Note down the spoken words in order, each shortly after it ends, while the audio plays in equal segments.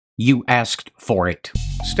You asked for it.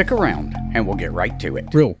 Stick around and we'll get right to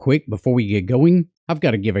it. Real quick, before we get going, I've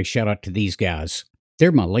got to give a shout out to these guys.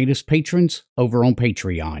 They're my latest patrons over on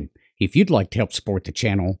Patreon. If you'd like to help support the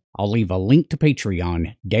channel, I'll leave a link to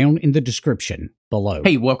Patreon down in the description below.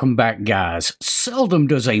 Hey, welcome back, guys. Seldom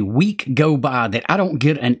does a week go by that I don't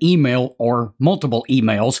get an email or multiple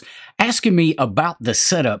emails asking me about the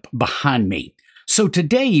setup behind me. So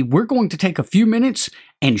today, we're going to take a few minutes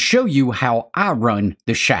and show you how I run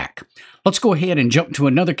the shack. Let's go ahead and jump to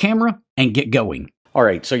another camera and get going. All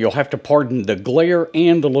right, so you'll have to pardon the glare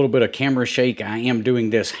and a little bit of camera shake. I am doing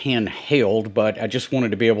this handheld, but I just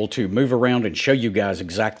wanted to be able to move around and show you guys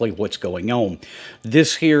exactly what's going on.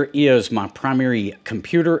 This here is my primary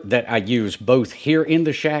computer that I use both here in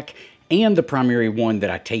the shack and the primary one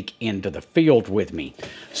that I take into the field with me.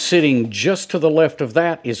 Sitting just to the left of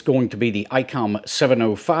that is going to be the ICOM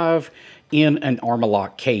 705 in an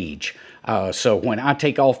Armalock cage. So when I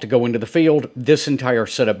take off to go into the field, this entire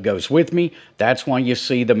setup goes with me. That's why you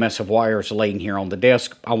see the mess of wires laying here on the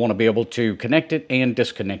desk. I want to be able to connect it and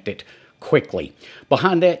disconnect it quickly.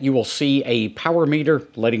 Behind that, you will see a power meter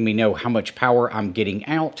letting me know how much power I'm getting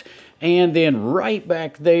out. And then right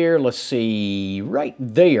back there, let's see, right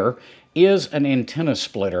there is an antenna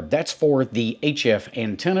splitter. That's for the HF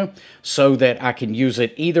antenna so that I can use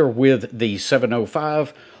it either with the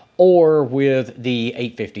 705 or with the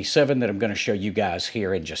 857 that I'm going to show you guys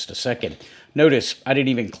here in just a second. Notice I didn't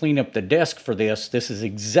even clean up the desk for this. This is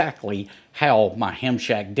exactly how my ham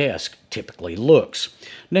shack desk typically looks.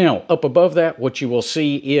 Now, up above that, what you will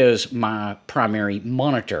see is my primary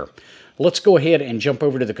monitor. Let's go ahead and jump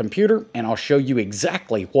over to the computer and I'll show you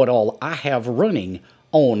exactly what all I have running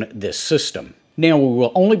on this system. Now, we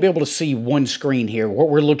will only be able to see one screen here. What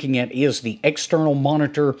we're looking at is the external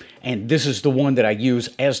monitor, and this is the one that I use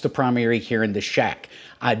as the primary here in the shack.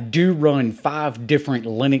 I do run 5 different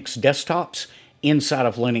Linux desktops inside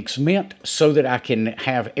of Linux Mint so that I can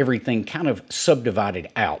have everything kind of subdivided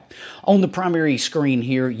out. On the primary screen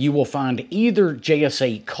here, you will find either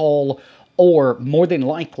JS8 Call or more than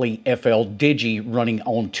likely FL Digi running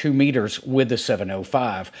on 2 meters with the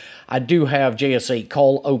 705. I do have JS8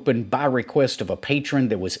 Call open by request of a patron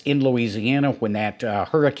that was in Louisiana when that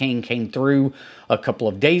hurricane came through a couple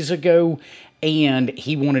of days ago, and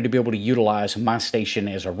he wanted to be able to utilize my station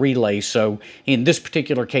as a relay. So in this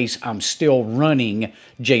particular case, I'm still running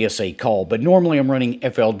JS8 Call, but normally I'm running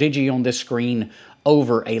FL Digi on this screen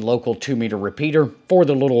over a local 2-meter repeater for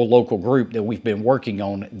the little local group that we've been working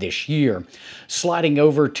on this year. Sliding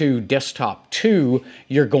over to desktop 2,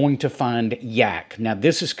 you're going to find Yak. Now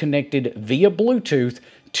this is connected via Bluetooth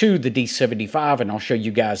to the D75, and I'll show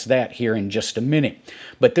you guys that here in just a minute.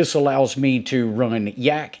 But this allows me to run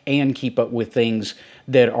Yak and keep up with things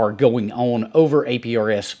that are going on over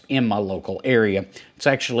APRS in my local area. It's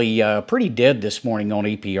actually pretty dead this morning on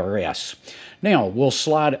APRS. Now, we'll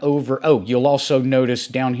slide over. Oh, you'll also notice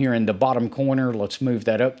down here in the bottom corner, let's move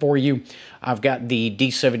that up for you. I've got the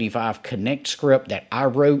D75 Connect script that I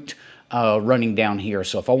wrote running down here.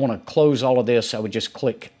 So if I want to close all of this, I would just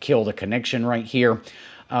click kill the connection right here.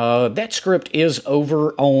 That script is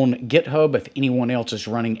over on GitHub. If anyone else is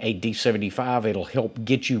running a D75, it'll help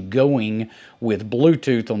get you going with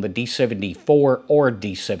Bluetooth on the D74 or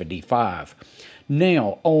D75.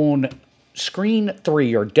 Now, on screen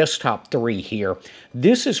 3 or desktop 3 here,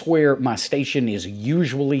 this is where my station is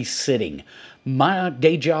usually sitting. My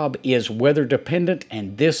day job is weather dependent,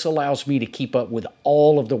 and this allows me to keep up with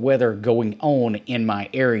all of the weather going on in my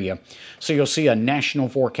area. So you'll see a national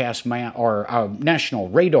forecast map or a national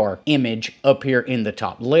radar image up here in the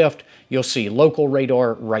top left. You'll see local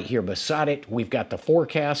radar right here beside it. We've got the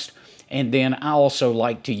forecast. And then I also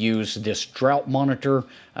like to use this drought monitor,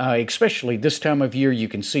 especially this time of year. You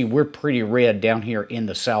can see we're pretty red down here in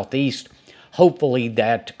the southeast. Hopefully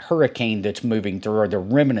that hurricane that's moving through, or the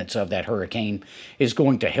remnants of that hurricane, is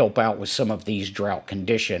going to help out with some of these drought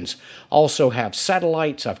conditions. Also have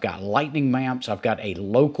satellites, I've got lightning maps, I've got a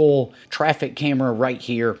local traffic camera right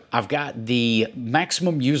here. I've got the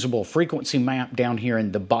maximum usable frequency map down here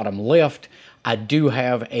in the bottom left. I do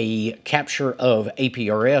have a capture of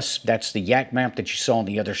APRS. That's the Yak map that you saw on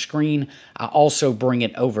the other screen. I also bring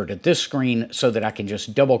it over to this screen so that I can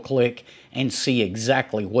just double click and see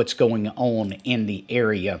exactly what's going on in the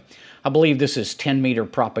area. I believe this is 10-meter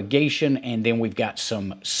propagation, and then we've got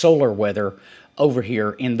some solar weather over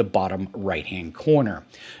here in the bottom right-hand corner.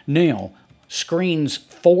 Now, screens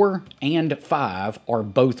 4 and 5 are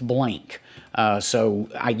both blank. So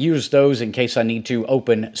I use those in case I need to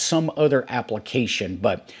open some other application,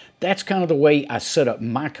 but that's kind of the way I set up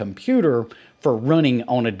my computer for running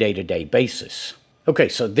on a day-to-day basis. Okay,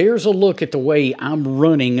 so there's a look at the way I'm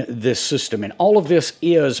running this system, and all of this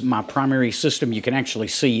is my primary system. You can actually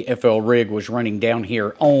see FLRig was running down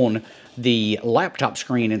here on the laptop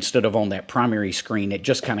screen instead of on that primary screen. It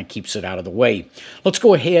just kind of keeps it out of the way. Let's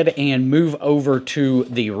go ahead and move over to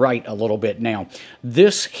the right a little bit now.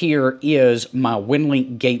 This here is my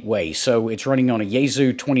WinLink gateway. So it's running on a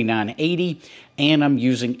Yaesu 2980, and I'm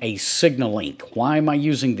using a SignaLink. Why am I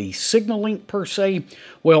using the SignaLink per se?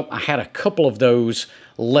 Well, I had a couple of those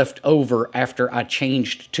left over after I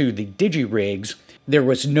changed to the DigiRigs. There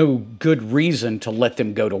was no good reason to let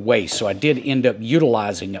them go to waste, so I did end up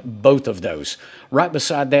utilizing both of those. Right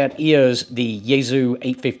beside that is the Yaesu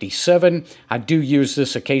 857. I do use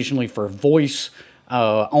this occasionally for voice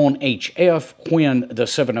on HF when the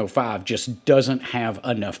 705 just doesn't have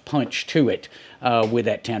enough punch to it with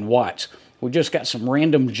that 10 watts. We've just got some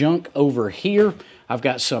random junk over here. I've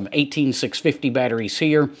got some 18650 batteries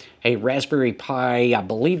here, a Raspberry Pi, I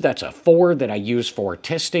believe that's a 4 that I use for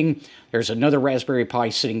testing. There's another Raspberry Pi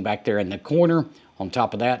sitting back there in the corner. On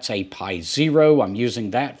top of that's a Pi Zero. I'm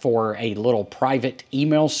using that for a little private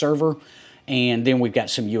email server. And then we've got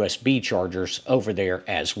some USB chargers over there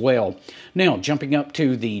as well. Now, jumping up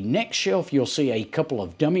to the next shelf, you'll see a couple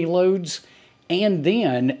of dummy loads, and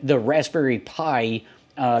then the Raspberry Pi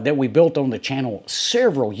that we built on the channel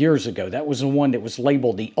several years ago. That was the one that was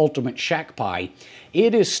labeled the Ultimate Shack Pi.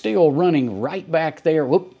 It is still running right back there.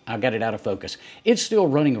 Whoop, I got it out of focus. It's still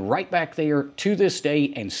running right back there to this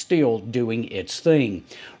day and still doing its thing.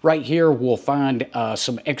 Right here, we'll find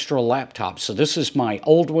some extra laptops. So this is my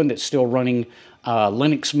old one that's still running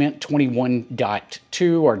Linux Mint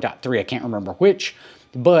 21.2 or .3, I can't remember which.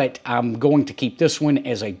 But I'm going to keep this one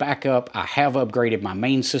as a backup. I have upgraded my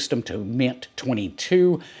main system to Mint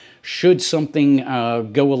 22. Should something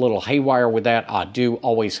go a little haywire with that, I do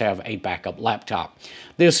always have a backup laptop.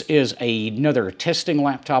 This is another testing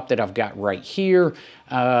laptop that I've got right here.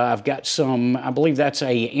 I've got some, I believe that's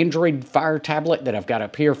a Android Fire tablet that I've got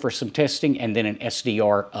up here for some testing, and then an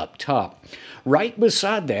SDR up top. Right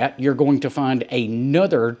beside that, you're going to find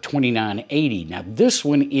another 2980. Now, this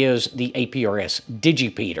one is the APRS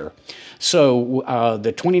Digipeater. So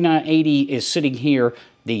the 2980 is sitting here.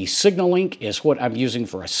 The SignaLink is what I'm using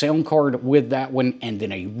for a sound card with that one, and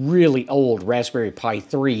then a really old Raspberry Pi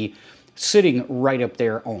 3 sitting right up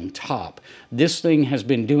there on top. This thing has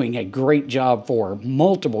been doing a great job for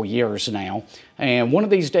multiple years now, and one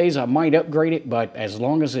of these days I might upgrade it, but as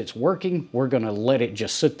long as it's working, we're going to let it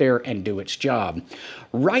just sit there and do its job.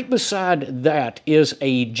 Right beside that is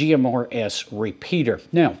a GMRS repeater.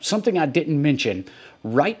 Now, something I didn't mention,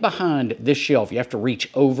 right behind this shelf, you have to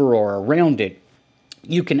reach over or around it,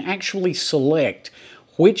 you can actually select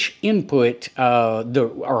which input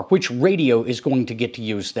or which radio is going to get to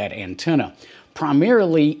use that antenna.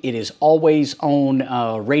 Primarily, it is always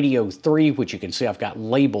on radio 3, which you can see I've got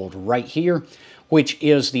labeled right here, which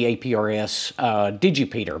is the APRS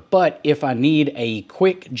Digipeater. But if I need a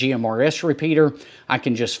quick GMRS repeater, I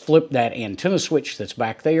can just flip that antenna switch that's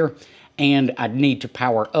back there, and I need to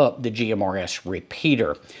power up the GMRS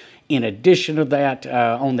repeater. In addition to that,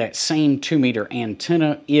 on that same 2-meter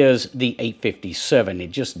antenna is the 857.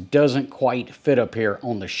 It just doesn't quite fit up here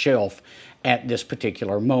on the shelf at this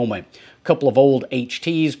particular moment. A couple of old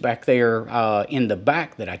HTs back there in the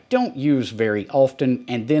back that I don't use very often,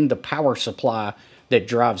 and then the power supply that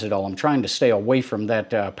drives it all. I'm trying to stay away from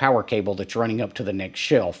that power cable that's running up to the next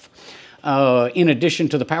shelf. In addition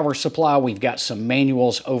to the power supply, we've got some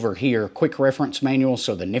manuals over here, quick reference manuals,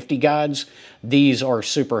 so the Nifty guides. These are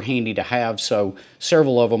super handy to have, so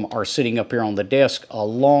several of them are sitting up here on the desk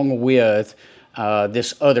along with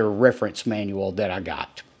this other reference manual that I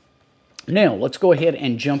got. Now, let's go ahead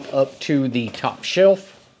and jump up to the top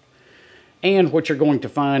shelf. And what you're going to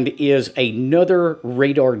find is another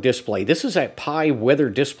radar display. This is that Pi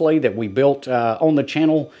weather display that we built on the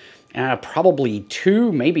channel probably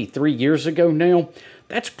 2, maybe 3 years ago now.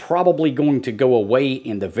 That's probably going to go away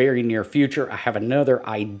in the very near future. I have another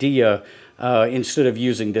idea instead of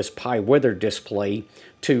using this Pi weather display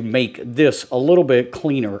to make this a little bit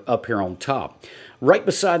cleaner up here on top. Right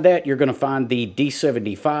beside that, you're going to find the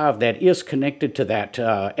D75 that is connected to that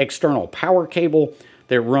external power cable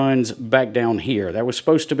that runs back down here. That was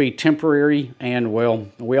supposed to be temporary, and well,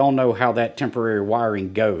 we all know how that temporary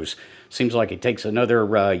wiring goes. Seems like it takes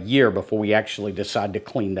another year before we actually decide to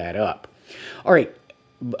clean that up. All right,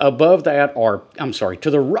 above that, or I'm sorry,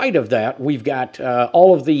 to the right of that, we've got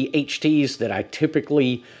all of the HTs that I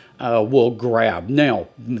typically will grab. Now,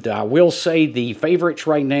 I will say the favorites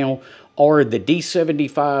right now are the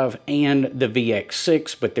D75 and the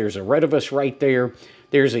VX6, but there's a Retevis right there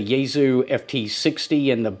There's a Yaesu FT60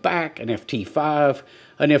 in the back, an FT5,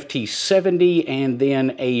 an FT70, and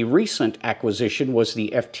then a recent acquisition was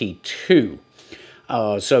the FT2.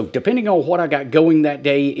 So depending on what I got going that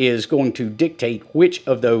day is going to dictate which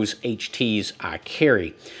of those HTs I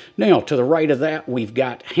carry. Now, to the right of that, we've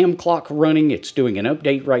got Hamclock running. It's doing an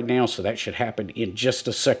update right now, so that should happen in just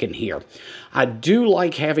a second here. I do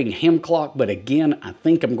like having Hamclock, but again, I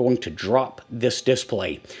think I'm going to drop this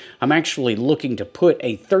display. I'm actually looking to put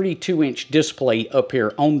a 32-inch display up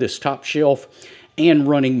here on this top shelf and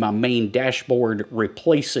running my main dashboard,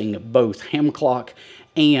 replacing both Hamclock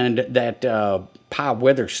and that Pi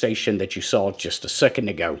weather station that you saw just a second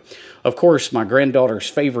ago. Of course, my granddaughter's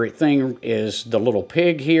favorite thing is the little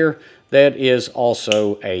pig here. That is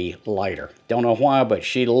also a lighter. Don't know why, but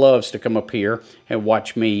she loves to come up here and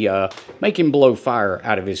watch me make him blow fire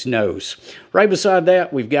out of his nose. Right beside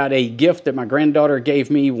that, we've got a gift that my granddaughter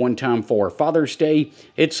gave me one time for Father's Day.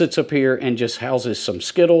 It sits up here and just houses some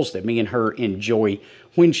Skittles that me and her enjoy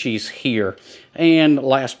when she's here. And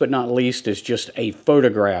last but not least is just a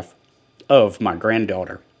photograph of my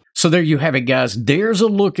granddaughter. So there you have it, guys. There's a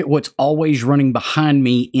look at what's always running behind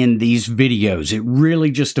me in these videos. It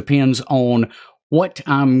really just depends on what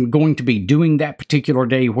I'm going to be doing that particular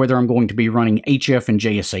day, whether I'm going to be running HF and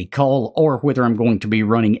JSA call or whether I'm going to be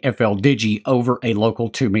running FL Digi over a local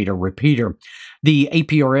 2-meter repeater. The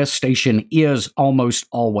APRS station is almost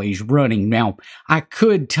always running. Now, I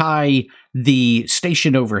could tie the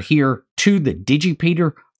station over here to the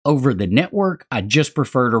Digipeater over the network. I just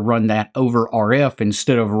prefer to run that over RF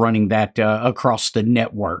instead of running that across the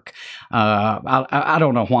network. I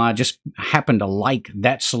don't know why. I just happen to like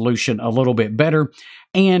that solution a little bit better,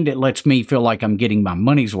 and it lets me feel like I'm getting my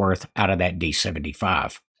money's worth out of that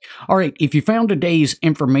D75. All right, if you found today's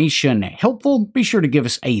information helpful, be sure to give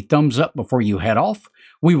us a thumbs up before you head off.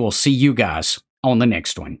 We will see you guys on the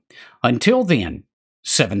next one. Until then,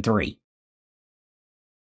 7-3.